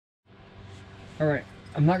All right,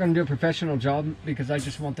 I'm not gonna do a professional job because I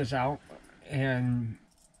just want this out and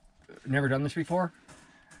never done this before.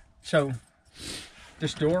 So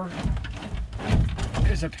this door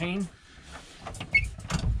is a pain.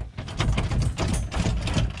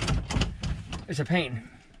 It's a pain.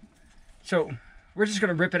 So we're just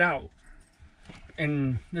gonna rip it out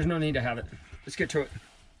and there's no need to have it. Let's get to it.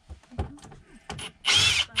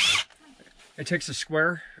 It takes a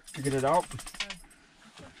square to get it out.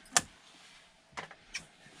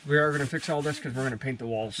 We are going to fix all this because we're going to paint the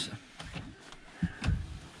walls.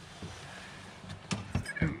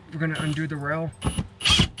 And we're going to undo the rail.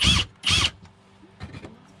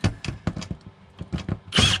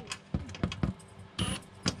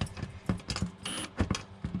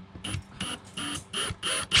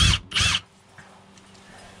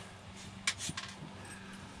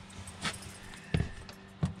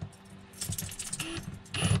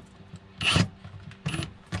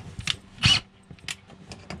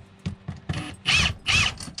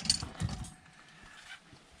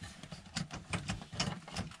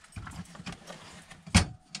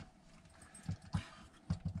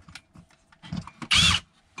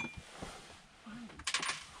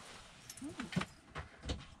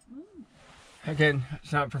 Again,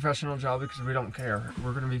 it's not a professional job because we don't care.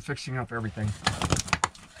 We're going to be fixing up everything.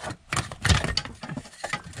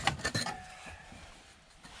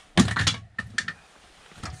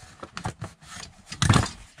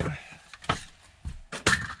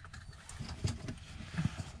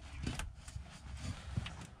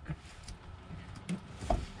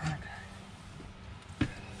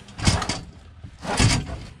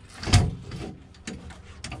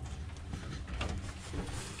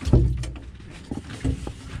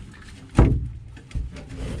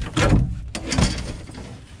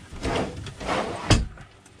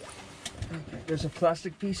 There's a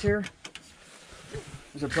plastic piece here.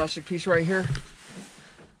 There's a plastic piece right here.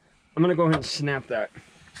 I'm gonna go ahead and snap that.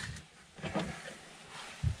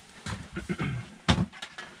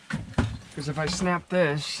 Because if I snap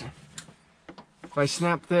this,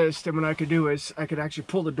 then what I could do is I could actually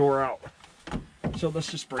pull the door out. So let's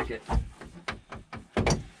just break it.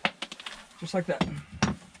 Just like that.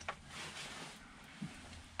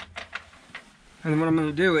 And then what I'm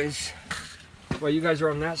gonna do is, while you guys are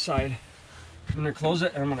on that side, I'm going to close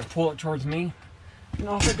it and I'm going to pull it towards me and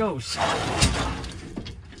off it goes.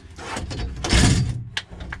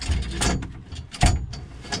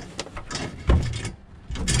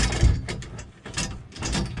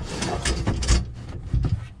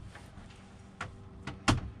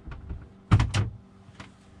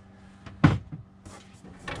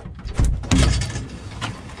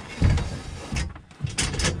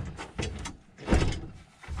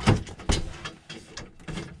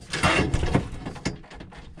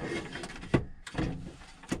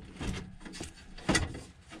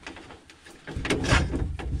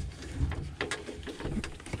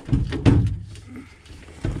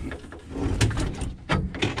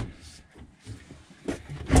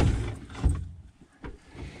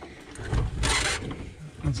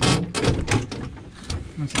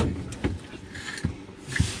 One second.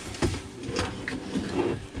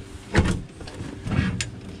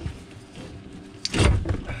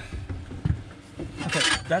 Okay,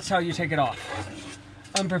 that's how you take it off.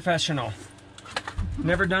 Unprofessional.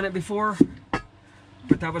 Never done it before,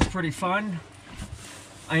 but that was pretty fun.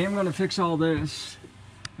 I am going to fix all this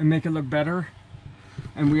and make it look better.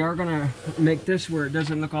 And we are going to make this where it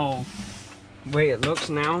doesn't look all the way it looks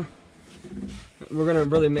now. We're going to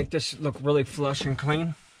really make this look really flush and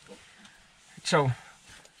clean. So,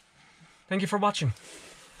 thank you for watching.